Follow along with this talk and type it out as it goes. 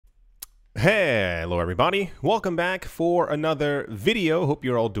Hello everybody, welcome back for another video. Hope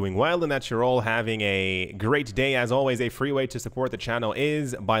you're all doing well and that you're all having a great day. As always, a free way to support the channel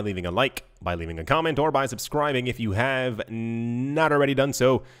is by leaving a like, by leaving a comment, or by subscribing if you have not already done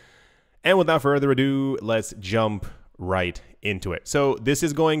so. And without further ado, let's jump right into it. So this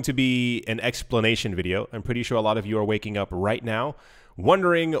is going to be an explanation video. I'm pretty sure a lot of you are waking up right now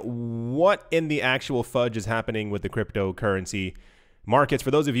wondering what in the actual fudge is happening with the cryptocurrency markets. For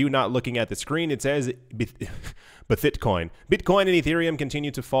those of you not looking at the screen, it says Bitcoin. Bitcoin and Ethereum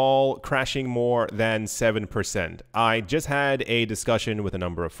continue to fall, crashing more than 7%. I just had a discussion with a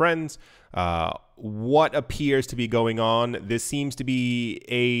number of friends. What appears to be going on? This seems to be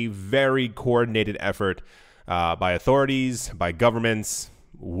a very coordinated effort by authorities, by governments,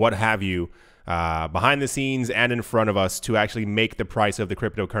 what have you, behind the scenes and in front of us to actually make the price of the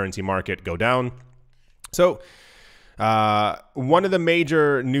cryptocurrency market go down. So one of the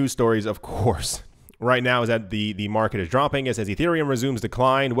major news stories, of course, right now is that the market is dropping. It says Ethereum resumes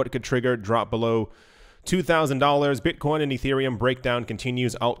decline. What could trigger drop below $2,000? Bitcoin and Ethereum breakdown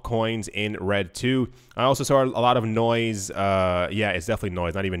continues. Altcoins in red too. I also saw a lot of noise. Yeah, it's definitely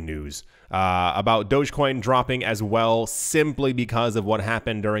noise, not even news. About Dogecoin dropping as well, simply because of what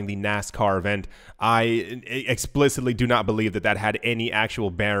happened during the NASCAR event. I explicitly do not believe that that had any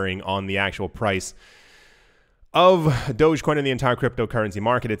actual bearing on the actual price of Dogecoin and the entire cryptocurrency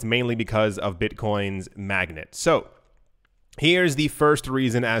market. It's mainly because of Bitcoin's magnet. So here's the first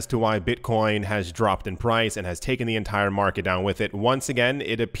reason as to why Bitcoin has dropped in price and has taken the entire market down with it. Once again,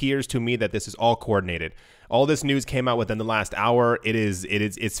 it appears to me that this is all coordinated. All this news came out within the last hour.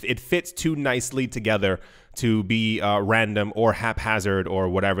 It fits too nicely together to be random or haphazard or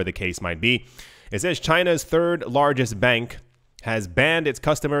whatever the case might be. It says China's third largest bank has banned its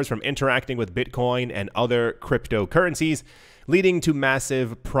customers from interacting with Bitcoin and other cryptocurrencies, leading to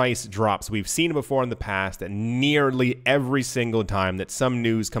massive price drops. We've seen it before in the past that nearly every single time that some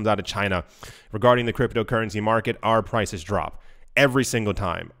news comes out of China regarding the cryptocurrency market, our prices drop. Every single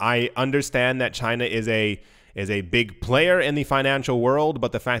time. I understand that China is a big player in the financial world,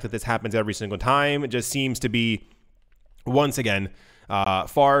 but the fact that this happens every single time just seems to be, once again,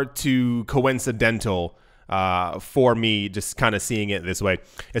 far too coincidental for me, just kind of seeing it this way.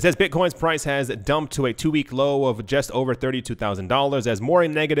 It says Bitcoin's price has dumped to a two-week low of just over $32,000 as more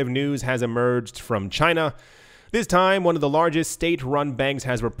negative news has emerged from China. This time, one of the largest state-run banks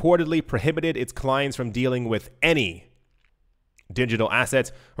has reportedly prohibited its clients from dealing with any digital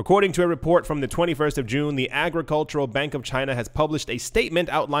assets. According to a report from the 21st of June, the Agricultural Bank of China has published a statement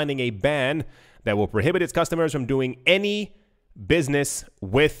outlining a ban that will prohibit its customers from doing any business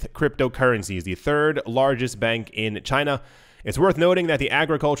with cryptocurrencies. The third largest bank in China. It's worth noting that the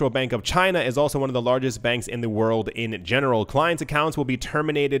Agricultural Bank of China is also one of the largest banks in the world in general. Clients' accounts will be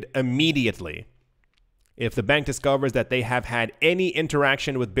terminated immediately if the bank discovers that they have had any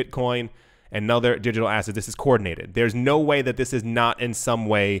interaction with Bitcoin and other digital assets. This is coordinated. There's no way that this is not in some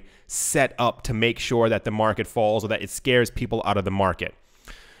way set up to make sure that the market falls or that it scares people out of the market.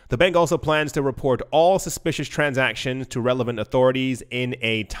 The bank also plans to report all suspicious transactions to relevant authorities in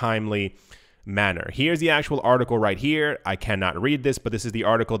a timely manner. Here's the actual article right here. I cannot read this, but this is the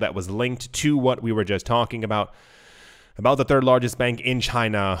article that was linked to what we were just talking about the third largest bank in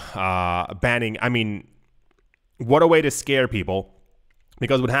China banning. I mean, what a way to scare people.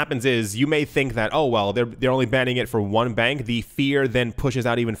 Because what happens is you may think that, oh, well, they're only banning it for one bank. The fear then pushes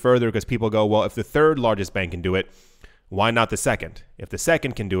out even further because people go, well, if the third largest bank can do it, why not the second? If the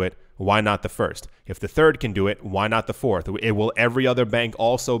second can do it, why not the first? If the third can do it, why not the fourth? Will every other bank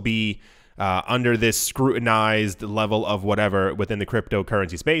also be under this scrutinized level of whatever within the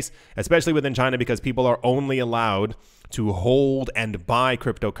cryptocurrency space, especially within China, because people are only allowed to hold and buy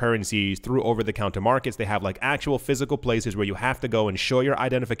cryptocurrencies through over-the-counter markets. They have like actual physical places where you have to go and show your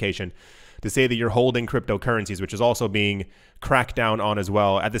identification to say that you're holding cryptocurrencies, which is also being cracked down on as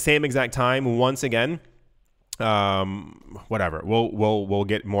well. At the same exact time, once again, whatever, we'll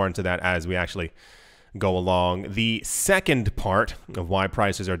get more into that as we actually go along. The second part of why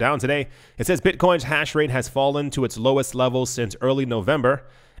prices are down today, it says Bitcoin's hash rate has fallen to its lowest level since early November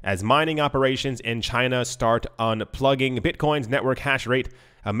as mining operations in China start unplugging. Bitcoin's network hash rate,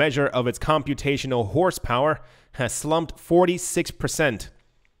 a measure of its computational horsepower, has slumped 46%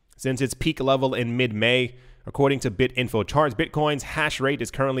 since its peak level in mid-May. According to BitInfo charts, Bitcoin's hash rate is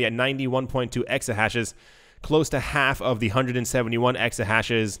currently at 91.2 exahashes, close to half of the 171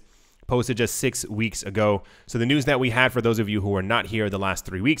 exahashes posted just 6 weeks ago. So the news that we had, for those of you who were not here the last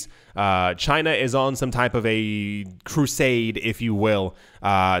 3 weeks, China is on some type of a crusade, if you will,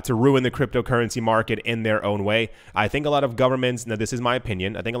 to ruin the cryptocurrency market in their own way. I think a lot of governments, now this is my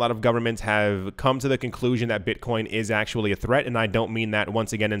opinion, I think a lot of governments have come to the conclusion that Bitcoin is actually a threat, and I don't mean that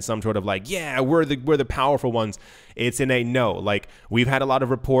once again in some sort of like, yeah, we're the powerful ones. It's in a no. Like, we've had a lot of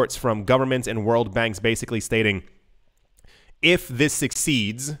reports from governments and world banks basically stating, if this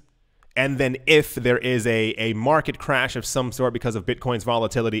succeeds, and then if there is a market crash of some sort because of Bitcoin's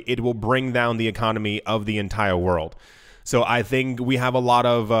volatility, it will bring down the economy of the entire world. So I think we have a lot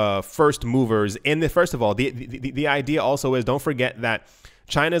of first movers in the, first of all, the idea also is, don't forget that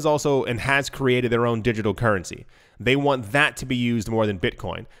China is also and has created their own digital currency. They want that to be used more than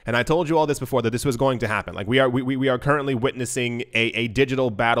Bitcoin. And I told you all this before, that this was going to happen. Like, we are currently witnessing a digital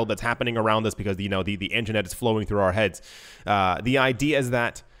battle that's happening around us because, you know, the internet is flowing through our heads. The idea is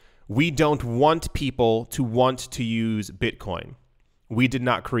that we don't want people to want to use Bitcoin. We did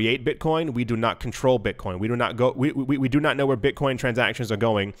not create Bitcoin. We do not control Bitcoin. We do not go. We do not know where Bitcoin transactions are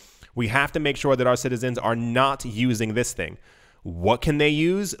going. We have to make sure that our citizens are not using this thing. What can they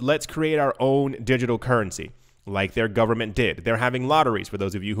use? Let's create our own digital currency, like their government did. They're having lotteries. For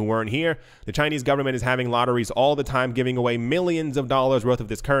those of you who weren't here, the Chinese government is having lotteries all the time, giving away millions of dollars worth of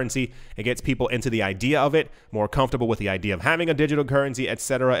this currency. It gets people into the idea of it, more comfortable with the idea of having a digital currency,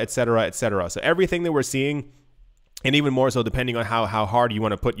 etc., etc., etc. So everything that we're seeing, and even more so depending on how hard you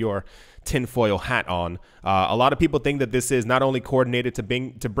want to put your tinfoil hat on, a lot of people think that this is not only coordinated to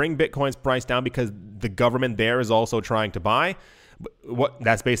bring Bitcoin's price down because the government there is also trying to buy.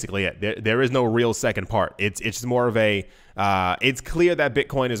 That's basically it. There is no real second part. It's just more of a, it's clear that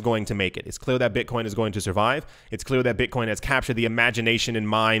Bitcoin is going to make it. It's clear that Bitcoin is going to survive. It's clear that Bitcoin has captured the imagination and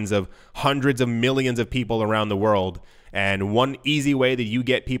minds of hundreds of millions of people around the world. And one easy way that you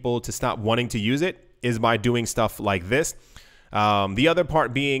get people to stop wanting to use it is by doing stuff like this. The other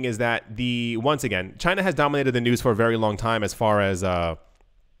part being is that once again, China has dominated the news for a very long time as far as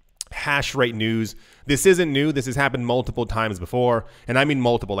hash rate news. This isn't new. This has happened multiple times before, and I mean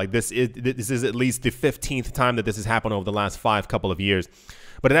multiple. Like, this is at least the 15th time that this has happened over the last couple of years.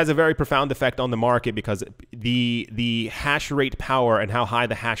 But it has a very profound effect on the market because the hash rate power and how high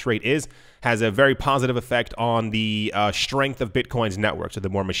the hash rate is has a very positive effect on the strength of Bitcoin's network. So the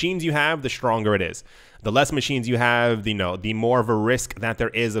more machines you have, the stronger it is. The less machines you have, the more of a risk that there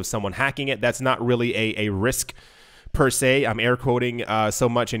is of someone hacking it. That's not really a risk per se. I'm air quoting so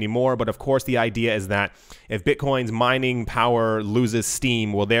much anymore, but of course the idea is that if Bitcoin's mining power loses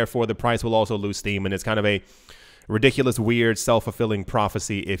steam, well, therefore the price will also lose steam, and it's kind of a ridiculous, weird, self-fulfilling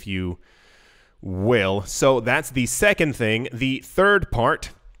prophecy, if you will. So that's the second thing. The third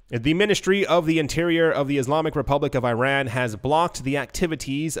part, the Ministry of the Interior of the Islamic Republic of Iran has blocked the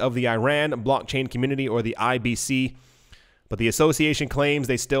activities of the Iran Blockchain Community, or the IBC, but the association claims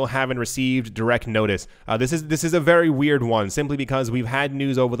they still haven't received direct notice. This is a very weird one, simply because we've had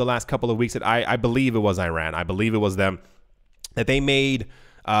news over the last couple of weeks that I believe it was Iran. I believe it was them, that they made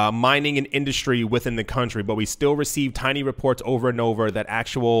mining an industry within the country, but we still receive tiny reports over and over that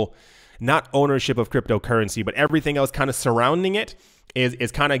actual, not ownership of cryptocurrency, but everything else kind of surrounding it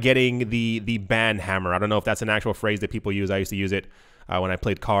is kind of getting the ban hammer. I don't know if that's an actual phrase that people use. I used to use it when I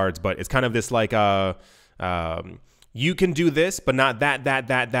played cards, but it's kind of this like you can do this, but not that,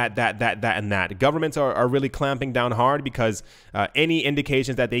 and that. Governments are really clamping down hard because any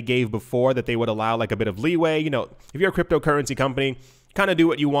indications that they gave before that they would allow like a bit of leeway, if you're a cryptocurrency company, kind of do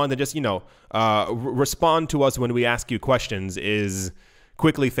what you want and just, respond to us when we ask you questions, is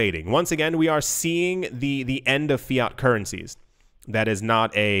quickly fading. Once again, we are seeing the end of fiat currencies. That is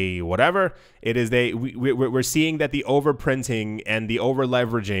not a whatever. It is we're seeing that the overprinting and the over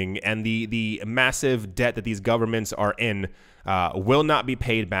leveraging and the massive debt that these governments are in will not be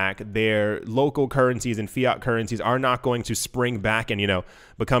paid back. Their local currencies and fiat currencies are not going to spring back and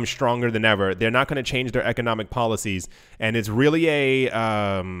become stronger than ever. They're not going to change their economic policies, and it's really it's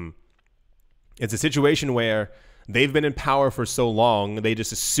a situation where they've been in power for so long, they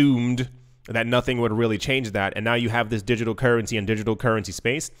just assumed that nothing would really change that. And now you have this digital currency and digital currency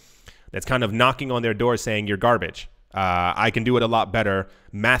space that's kind of knocking on their door saying, you're garbage. I can do it a lot better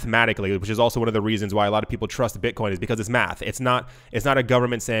mathematically, which is also one of the reasons why a lot of people trust Bitcoin, is because it's math. It's not a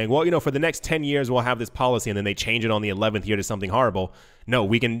government saying, well, for the next 10 years, we'll have this policy, and then they change it on the 11th year to something horrible. No,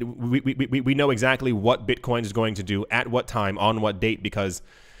 we know exactly what Bitcoin is going to do at what time, on what date, because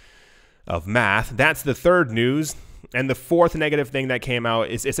of math. That's the third news. And the fourth negative thing that came out,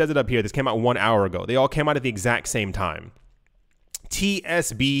 it says it up here, this came out 1 hour ago. They all came out at the exact same time.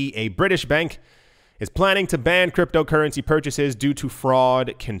 TSB, a British bank, is planning to ban cryptocurrency purchases due to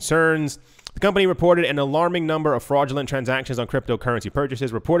fraud concerns. The company reported an alarming number of fraudulent transactions on cryptocurrency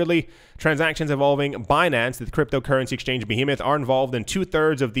purchases. Reportedly, transactions involving Binance, the cryptocurrency exchange behemoth, are involved in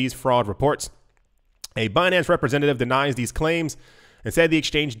 2/3 of these fraud reports. A Binance representative denies these claims and said the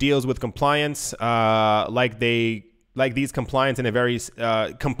exchange deals with compliance these complaints in a very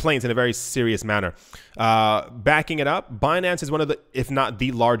serious manner. Backing it up, Binance is one of the, if not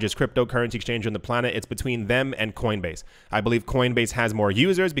the largest cryptocurrency exchange on the planet. It's between them and Coinbase. I believe Coinbase has more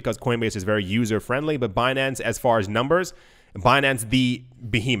users because Coinbase is very user-friendly, but Binance, as far as numbers, Binance the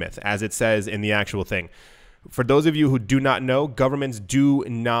behemoth, as it says in the actual thing. For those of you who do not know, governments do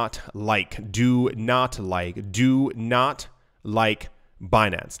not like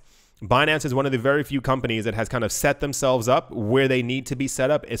Binance. Binance is one of the very few companies that has kind of set themselves up where they need to be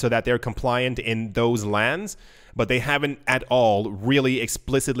set up so that they're compliant in those lands, but they haven't at all really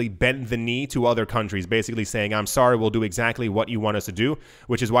explicitly bent the knee to other countries, basically saying, I'm sorry, we'll do exactly what you want us to do,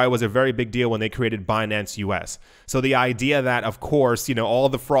 which is why it was a very big deal when they created Binance US. So the idea that, of course, you know, all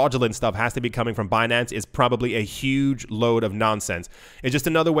the fraudulent stuff has to be coming from Binance is probably a huge load of nonsense. It's just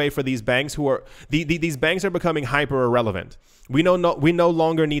another way for these banks who are, these banks are becoming hyper irrelevant. We no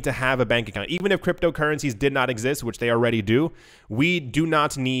longer need to have a bank account. Even if cryptocurrencies did not exist, which they already do, we do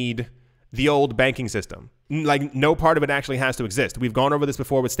not need the old banking system. Like, no part of it actually has to exist. We've gone over this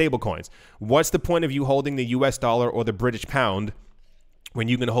before with stablecoins. What's the point of you holding the US dollar or the British pound when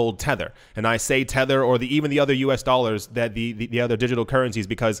you can hold Tether? And I say Tether or even the other US dollars, that the other digital currencies,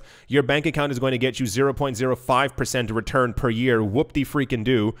 because your bank account is going to get you 0.05% return per year, whoop-de-freaking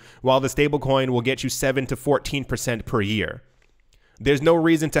do, while the stablecoin will get you 7 to 14% per year. There's no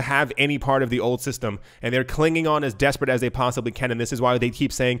reason to have any part of the old system, and they're clinging on as desperate as they possibly can. And this is why they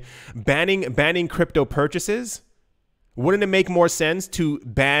keep saying banning crypto purchases. Wouldn't it make more sense to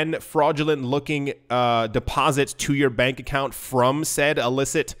ban fraudulent looking deposits to your bank account from said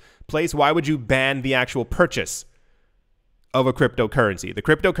illicit place? Why would you ban the actual purchase of a cryptocurrency? The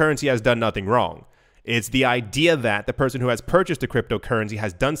cryptocurrency has done nothing wrong. It's the idea that the person who has purchased a cryptocurrency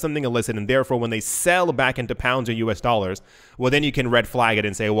has done something illicit, and therefore when they sell back into pounds or US dollars, well, then you can red flag it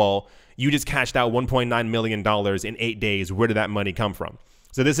and say, well, you just cashed out $1.9 million in 8 days. Where did that money come from?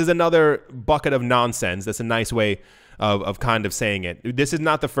 So this is another bucket of nonsense. That's a nice way of kind of saying it. This is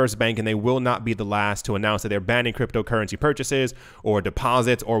not the first bank, and they will not be the last to announce that they're banning cryptocurrency purchases or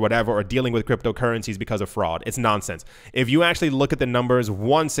deposits or whatever, or dealing with cryptocurrencies because of fraud. It's nonsense. If you actually look at the numbers,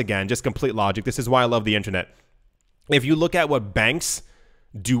 once again, just complete logic. This is why I love the internet. If you look at what banks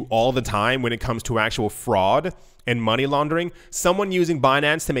do all the time when it comes to actual fraud and money laundering, someone using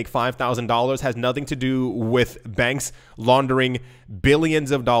Binance to make $5,000 has nothing to do with banks laundering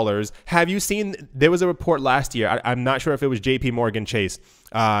billions of dollars. Have you seen, there was a report last year, I'm not sure if it was JP Morgan Chase,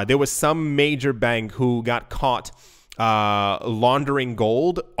 there was some major bank who got caught laundering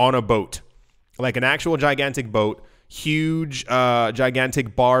gold on a boat, like an actual gigantic boat, huge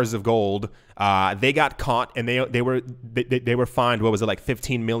gigantic bars of gold. They got caught, and they were fined, what was it, like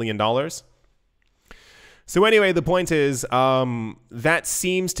 $15 million? So anyway, the point is, that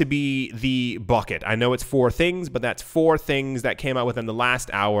seems to be the bucket. I know it's 4 things, but that's 4 things that came out within the last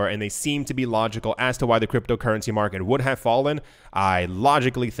hour, and they seem to be logical as to why the cryptocurrency market would have fallen. I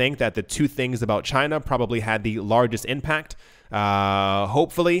logically think that the 2 things about China probably had the largest impact.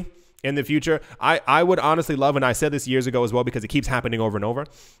 Hopefully, in the future, I would honestly love, and I said this years ago as well because it keeps happening over and over,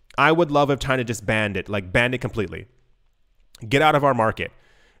 I would love if China just banned it, like banned it completely. Get out of our market.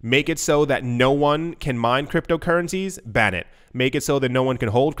 Make it so that no one can mine cryptocurrencies, ban it. Make it so that no one can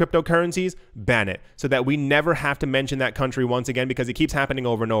hold cryptocurrencies, ban it. So that we never have to mention that country once again, because it keeps happening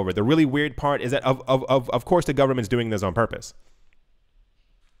over and over. The really weird part is that, of course, the government's doing this on purpose.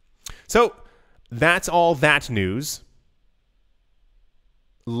 So that's all that news.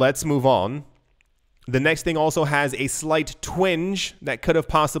 Let's move on. The next thing also has a slight twinge that could have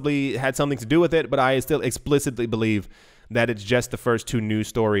possibly had something to do with it, but I still explicitly believe that it's just the first 2 news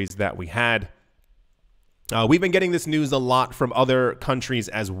stories that we had. We've been getting this news a lot from other countries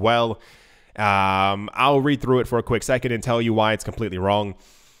as well. I'll read through it for a quick second and tell you why it's completely wrong.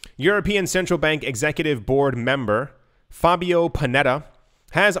 European Central Bank Executive Board member Fabio Panetta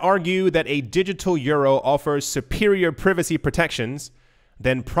has argued that a digital euro offers superior privacy protections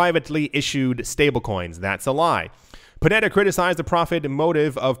than privately issued stablecoins. That's a lie. Panetta criticized the profit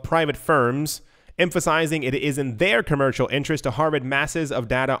motive of private firms emphasizing it is in their commercial interest to harvest masses of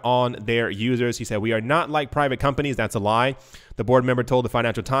data on their users. He said, "We are not like private companies." That's a lie. The board member told the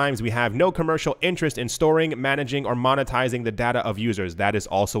Financial Times, "We have no commercial interest in storing, managing, or monetizing the data of users." That is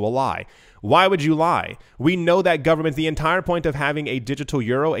also a lie. Why would you lie? We know that governments, the entire point of having a digital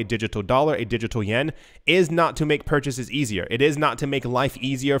euro, a digital dollar, a digital yen is not to make purchases easier. It is not to make life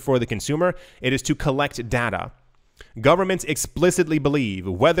easier for the consumer. It is to collect data. Governments explicitly believe,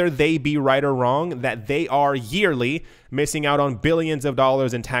 whether they be right or wrong, that they are yearly missing out on billions of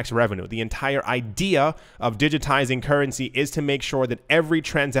dollars in tax revenue. The entire idea of digitizing currency is to make sure that every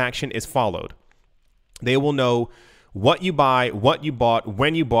transaction is followed. They will know what you buy, what you bought,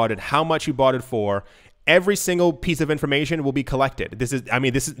 when you bought it, how much you bought it for. Every single piece of information will be collected. This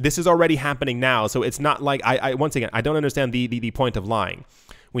is already happening now. So it's not like, once again, I don't understand the point of lying.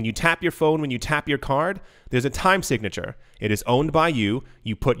 When you tap your phone, when you tap your card, there's a time signature. It is owned by you.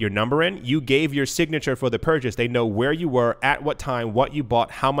 You put your number in. You gave your signature for the purchase. They know where you were, at what time, what you bought,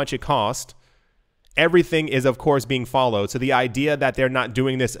 how much it cost. Everything is, of course, being followed. So the idea that they're not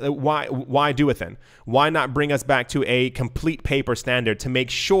doing this, why do it then? Why not bring us back to a complete paper standard to make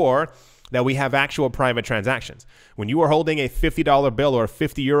sure that we have actual private transactions? When you are holding a $50 bill or a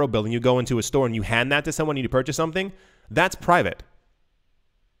 €50 bill and you go into a store and you hand that to someone and you purchase something, that's private.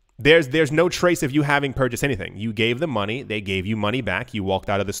 There's no trace of you having purchased anything. You gave them money. They gave you money back. You walked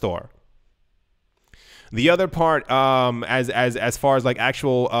out of the store. The other part, as far as like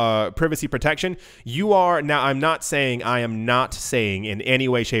actual privacy protection, you are now. I am not saying in any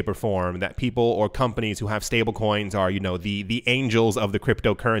way, shape, or form that people or companies who have stable coins are, the angels of the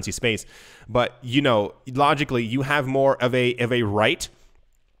cryptocurrency space. But logically, you have more of a right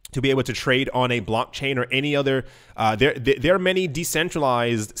to be able to trade on a blockchain or any other. There are many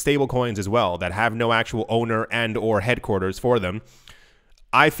decentralized stable coins as well that have no actual owner and or headquarters for them.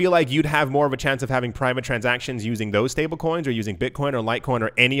 I feel like you'd have more of a chance of having private transactions using those stable coins or using Bitcoin or Litecoin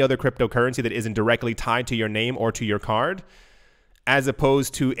or any other cryptocurrency that isn't directly tied to your name or to your card, as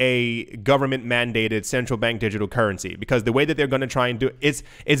opposed to a government mandated central bank digital currency. Because the way that they're going to try and do it's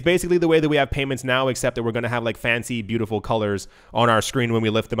basically the way that we have payments now, except that we're going to have like fancy, beautiful colors on our screen when we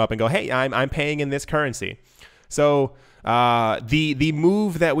lift them up and go, hey, I'm paying in this currency. So the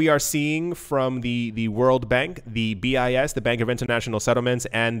move that we are seeing from the World Bank, the BIS, the Bank of International Settlements,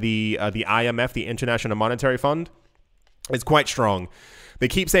 and the IMF, the International Monetary Fund, is quite strong. They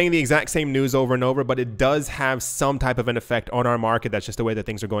keep saying the exact same news over and over, but it does have some type of an effect on our market. That's just the way that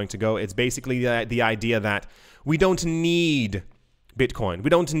things are going to go. It's basically the idea that we don't need Bitcoin. We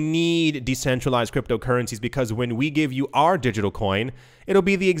don't need decentralized cryptocurrencies, because when we give you our digital coin, it'll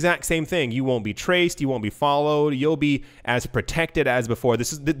be the exact same thing. You won't be traced. You won't be followed. You'll be as protected as before.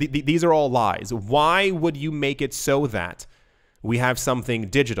 These are all lies. Why would you make it so that we have something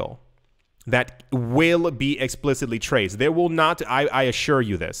digital that will be explicitly traced? There will not, I assure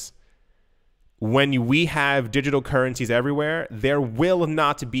you this. When we have digital currencies everywhere, there will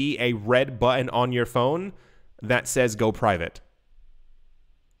not be a red button on your phone that says go private.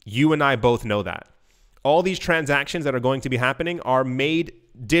 You and I both know that. All these transactions that are going to be happening are made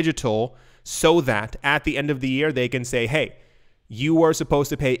digital so that at the end of the year, they can say, hey, you were supposed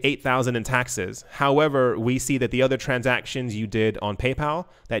to pay $8,000 in taxes. However, we see that the other transactions you did on PayPal,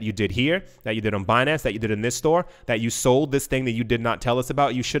 that you did here, that you did on Binance, that you did in this store, that you sold this thing that you did not tell us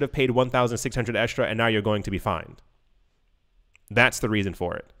about, you should have paid $1,600 extra, and now you're going to be fined. That's the reason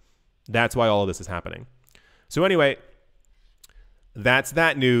for it. That's why all of this is happening. So anyway, that's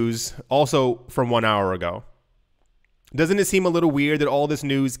that news, also from 1 hour ago. Doesn't it seem a little weird that all this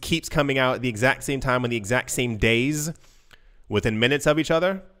news keeps coming out at the exact same time on the exact same days, within minutes of each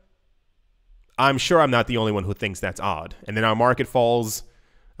other? I'm sure I'm not the only one who thinks that's odd. And then our market falls,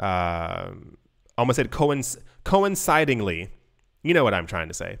 almost said coincidingly. You know what I'm trying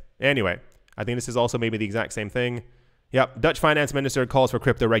to say. Anyway, I think this is also maybe the exact same thing. Yep, Dutch finance minister calls for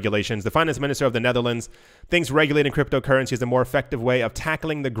crypto regulations. The finance minister of the Netherlands thinks regulating cryptocurrency is a more effective way of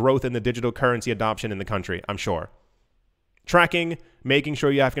tackling the growth in the digital currency adoption in the country, I'm sure. Tracking, making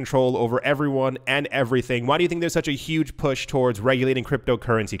sure you have control over everyone and everything. Why do you think there's such a huge push towards regulating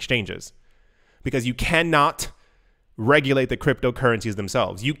cryptocurrency exchanges? Because you cannot regulate the cryptocurrencies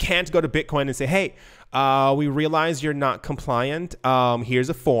themselves. You can't go to Bitcoin and say, hey, we realize you're not compliant. Here's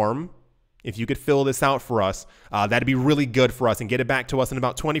a form. If you could fill this out for us, that'd be really good for us and get it back to us in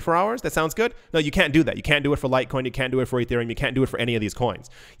about 24 hours. That sounds good. No, you can't do that. You can't do it for Litecoin. You can't do it for Ethereum. You can't do it for any of these coins.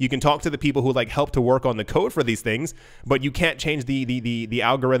 You can talk to the people who help to work on the code for these things, but you can't change the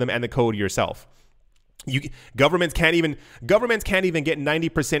algorithm and the code yourself. Governments can't even get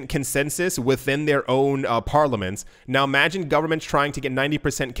 90% consensus within their own parliaments. Now imagine governments trying to get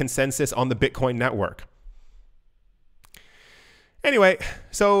 90% consensus on the Bitcoin network. Anyway,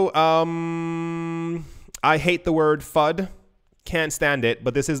 so I hate the word FUD. Can't stand it,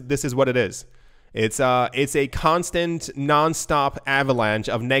 but this is what it is. It's a constant, nonstop avalanche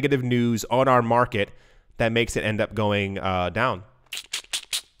of negative news on our market that makes it end up going down.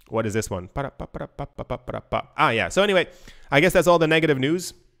 What is this one? Yeah. So anyway, I guess that's all the negative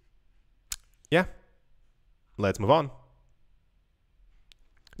news. Yeah. Let's move on.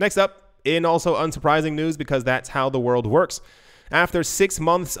 Next up, in also unsurprising news, because that's how the world works. After 6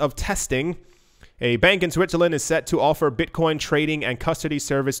 months of testing, a bank in Switzerland is set to offer Bitcoin trading and custody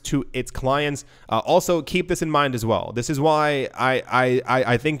service to its clients. Also, keep this in mind as well. This is why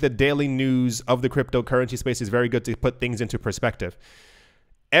I think the daily news of the cryptocurrency space is very good to put things into perspective.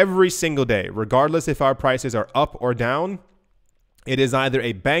 Every single day, regardless if our prices are up or down, it is either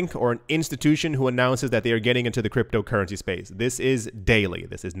a bank or an institution who announces that they are getting into the cryptocurrency space. This is daily.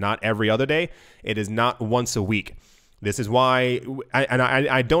 This is not every other day. It is not once a week. This is why,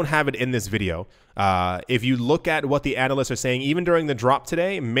 I don't have it in this video. If you look at what the analysts are saying, even during the drop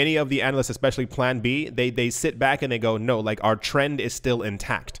today, many of the analysts, especially Plan B, they sit back and they go, no, like our trend is still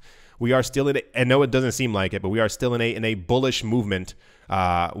intact. We are still in it. I know it doesn't seem like it, but we are still in a bullish movement.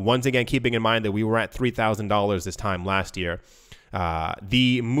 Once again, keeping in mind that we were at $3,000 this time last year.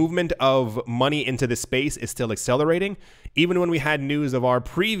 The movement of money into this space is still accelerating. Even when we had news of our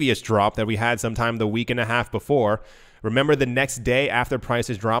previous drop that we had sometime the week and a half before, remember the next day after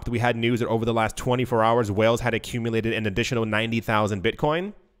prices dropped, we had news that over the last 24 hours, whales had accumulated an additional 90,000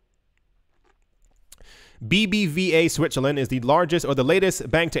 Bitcoin. BBVA Switzerland is the largest or the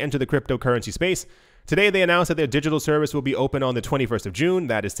latest bank to enter the cryptocurrency space. Today, they announced that their digital service will be open on the 21st of June.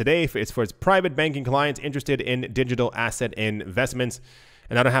 That is today. It's for its private banking clients interested in digital asset investments.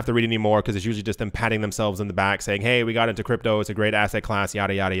 And I don't have to read anymore because it's usually just them patting themselves on the back saying, hey, we got into crypto. It's a great asset class,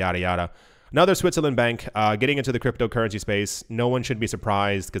 yada, yada, yada, yada. Another Switzerland bank getting into the cryptocurrency space. No one should be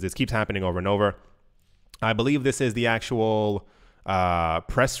surprised because this keeps happening over and over. I believe this is the actual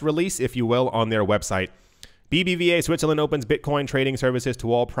press release, if you will, on their website. BBVA Switzerland opens Bitcoin trading services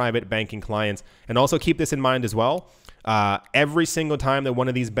to all private banking clients. And also keep this in mind as well. Every single time that one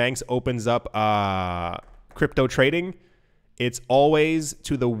of these banks opens up crypto trading, it's always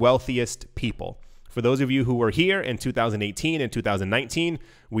to the wealthiest people. For those of you who were here in 2018 and 2019,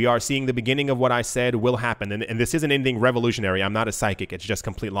 we are seeing the beginning of what I said will happen. And this isn't anything revolutionary. I'm not a psychic. It's just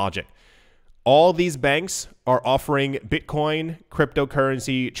complete logic. All these banks are offering Bitcoin,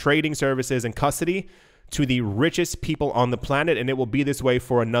 cryptocurrency, trading services, and custody to the richest people on the planet, and it will be this way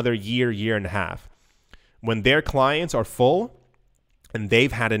for another year, year and a half. When their clients are full and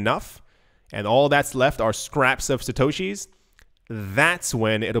they've had enough and all that's left are scraps of Satoshis, that's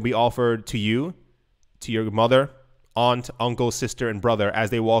when it'll be offered to you, to your mother, aunt, uncle, sister, and brother as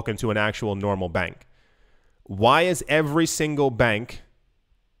they walk into an actual normal bank. Why is every single bank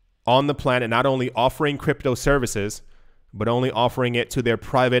on the planet not only offering crypto services, but only offering it to their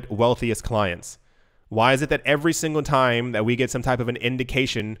private wealthiest clients? Why is it that every single time that we get some type of an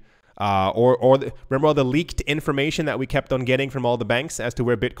indication remember all the leaked information that we kept on getting from all the banks as to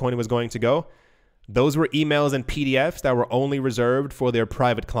where Bitcoin was going to go? Those were emails and PDFs that were only reserved for their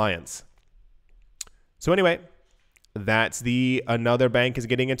private clients. So anyway, that's another bank is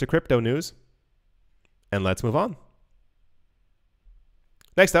getting into crypto news. And let's move on.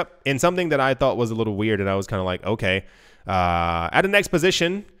 Next up, in something that I thought was a little weird and I was kind of like, okay. At the next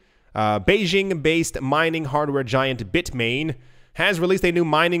position, Beijing-based mining hardware giant Bitmain has released a new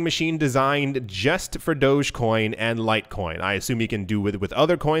mining machine designed just for Dogecoin and Litecoin. I assume you can do with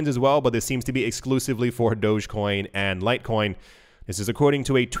other coins as well, but this seems to be exclusively for Dogecoin and Litecoin. This is according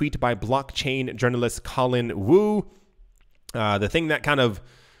to a tweet by blockchain journalist Colin Wu. The thing that kind of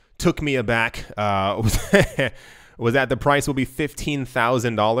took me aback was that the price will be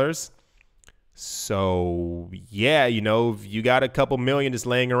 $15,000. So, yeah, you know, if you got a couple million just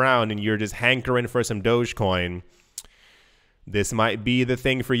laying around and you're just hankering for some Dogecoin, this might be the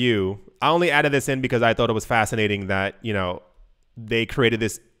thing for you. I only added this in because I thought it was fascinating that, you know, they created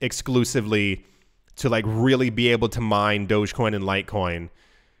this exclusively to like really be able to mine Dogecoin and Litecoin.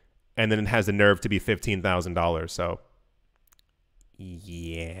 And then it has the nerve to be $15,000. So,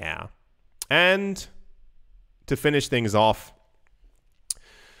 yeah. And to finish things off,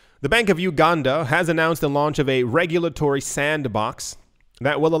 the Bank of Uganda has announced the launch of a regulatory sandbox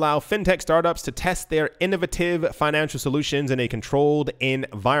that will allow fintech startups to test their innovative financial solutions in a controlled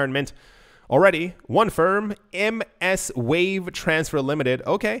environment. Already, one firm, MS Wave Transfer Limited,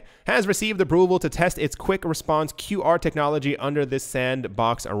 okay, has received approval to test its quick response QR technology under this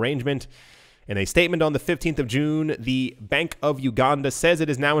sandbox arrangement. In a statement on the 15th of June, the Bank of Uganda says it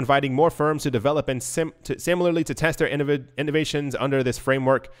is now inviting more firms to develop and similarly to test their innovations under this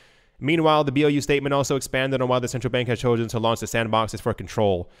framework. Meanwhile, the BOU statement also expanded on why the central bank has chosen to launch the sandbox is for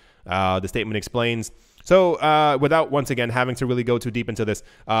control. The statement explains. So without, once again, having to really go too deep into this,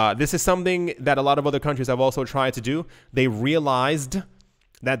 this is something that a lot of other countries have also tried to do. They realized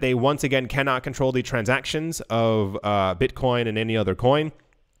that they, once again, cannot control the transactions of Bitcoin and any other coin.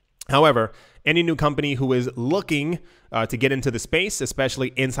 However, any new company who is looking to get into the space,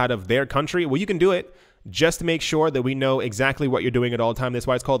 especially inside of their country, well, you can do it. Just make sure that we know exactly what you're doing at all time. That's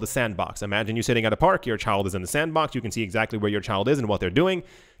why it's called the sandbox. Imagine you sitting at a park, your child is in the sandbox. You can see exactly where your child is and what they're doing.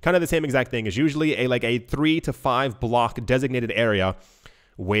 Kind of the same exact thing. Is usually a 3 to 5 block designated area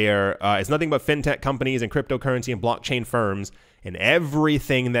where it's nothing but fintech companies and cryptocurrency and blockchain firms, and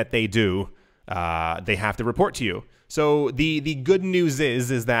everything that they do, they have to report to you. So the good news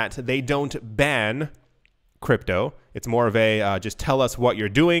is that they don't ban crypto. It's more of a just tell us what you're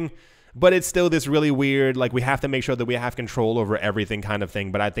doing. But it's still this really weird, like we have to make sure that we have control over everything kind of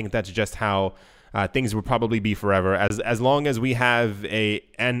thing. But I think that's just how things will probably be forever. As long as we have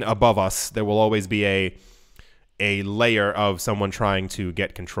an above us, there will always be a layer of someone trying to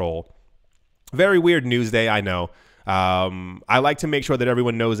get control. Very weird news day, I know. I like to make sure that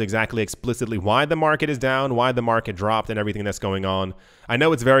everyone knows exactly explicitly why the market is down, why the market dropped, and everything that's going on. I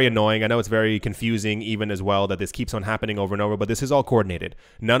know it's very annoying. I know it's very confusing even as well that this keeps on happening over and over, but this is all coordinated.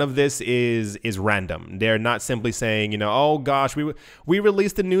 None of this is random. They're not simply saying, you know, oh gosh, we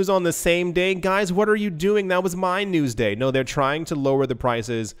released the news on the same day. Guys, what are you doing? That was my news day. No, they're trying to lower the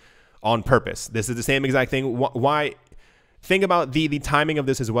prices on purpose. This is the same exact thing. Why? Think about the timing of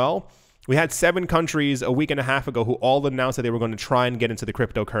this as well. We had 7 countries a week and a half ago who all announced that they were going to try and get into the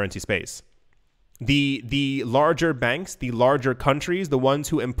cryptocurrency space. The larger banks, the larger countries, the ones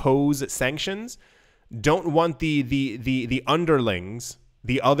who impose sanctions, don't want the underlings,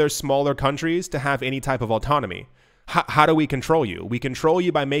 the other smaller countries, to have any type of autonomy. How do we control you? We control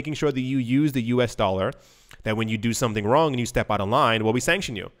you by making sure that you use the US dollar, that when you do something wrong and you step out of line, well, we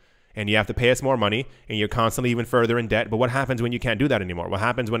sanction you. And you have to pay us more money, and you're constantly even further in debt. But what happens when you can't do that anymore? What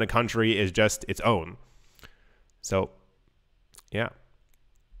happens when a country is just its own? So, yeah.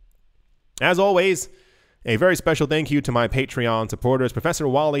 As always, a very special thank you to my Patreon supporters, Professor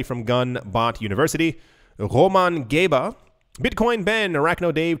Wally from Gunbot University, Roman Geba, Bitcoin Ben,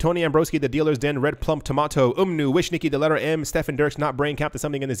 Arachno Dave, Tony Ambroski, The Dealer's Den, Red Plump Tomato, Umnu, Wishnicki, The Letter M, Stefan Dirks, Not Brain, Captain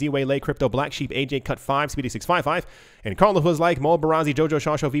Something in the Z-Way, Lay, Crypto, Black Sheep, AJ Cut 5, Speedy 655, and Carlos was like, Mol Barazi, Jojo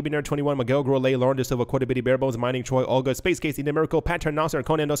Shasho, VB Nerd 21, Miguel Grolay, Lauren De Silva, Quarter Bitty Barebones, Mining Troy, Olga, Space Casey, The Miracle, Pattern Nasser,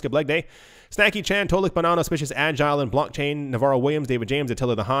 Conan Noska Bleg Day, Snacky Chan, Tolik Banana, Auspicious Agile, and Blockchain, Navarro Williams, David James,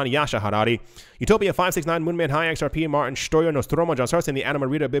 Attila the Han, Yasha Harari, Utopia 569, Moonman High, XRP, Martin Stoyer, Nostromo, John Sarsen, The Anima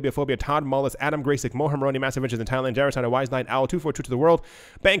Rita, Bibliophobia, Todd Mullis, Adam Graysick, Moham Roni, Massive Ventures in Thailand, Jarrett Wise Knight, Owl 242 to the World,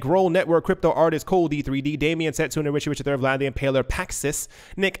 Bankroll Network, Crypto Artist, Cole D3D, Damien Setsuna, Richie Richard, Vlad the Impaler, Paxis,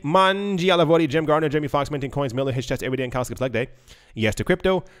 Nick Mangi, Alavori, Jim Gardner, Jamie Fox, Minting Coins, Miller, His Chest, Everyday, and Kowskips Leg Day. Yes to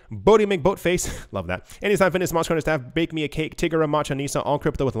Crypto, Bodie McBoatface, love that. Anytime Fitness, Moss Corner Staff, Bake Me a Cake, Tigger, Macha Nisa, All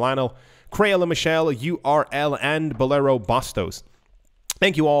Crypto with Lionel, Crayola Michelle, URL, and Bolero Bastos.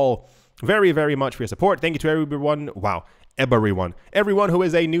 Thank you all very, very much for your support. Thank you to everyone. Wow. Everyone who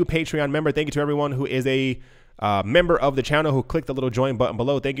is a new Patreon member. Thank you to everyone who is a member of the channel who clicked the little join button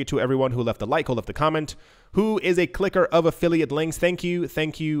below. Thank you to everyone who left a like, who left a comment, who is a clicker of affiliate links. Thank you,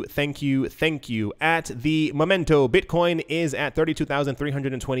 thank you, thank you, thank you. At the momento, Bitcoin is at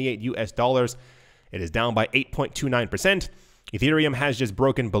 32,328 US dollars. It is down by 8.29%. Ethereum has just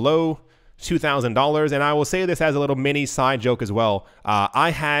broken below $2,000, and I will say this as a little mini side joke as well.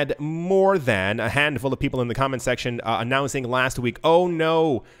 I had more than a handful of people in the comment section announcing last week, oh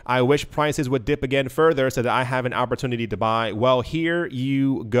no, I wish prices would dip again further so that I have an opportunity to buy. Well, here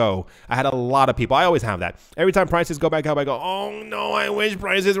you go. I had a lot of people. I always have that. Every time prices go back up, I go, oh no, I wish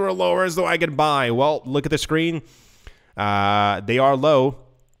prices were lower so I could buy. Well, look at the screen. They are low,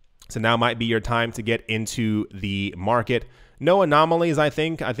 so now might be your time to get into the market. No anomalies, I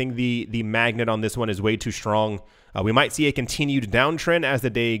think. I think the magnet on this one is way too strong. We might see a continued downtrend as the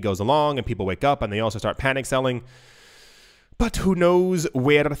day goes along and people wake up and they also start panic selling. But who knows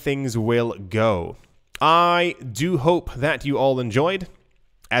where things will go. I do hope that you all enjoyed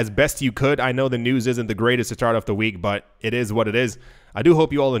as best you could. I know the news isn't the greatest to start off the week, but it is what it is. I do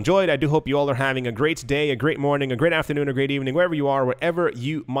hope you all enjoyed. I do hope you all are having a great day, a great morning, a great afternoon, a great evening, wherever you are, wherever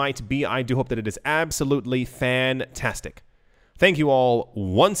you might be. I do hope that it is absolutely fantastic. Thank you all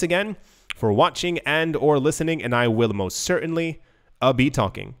once again for watching and or listening, and I will most certainly be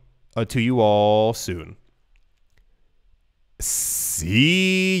talking to you all soon.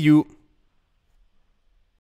 See you.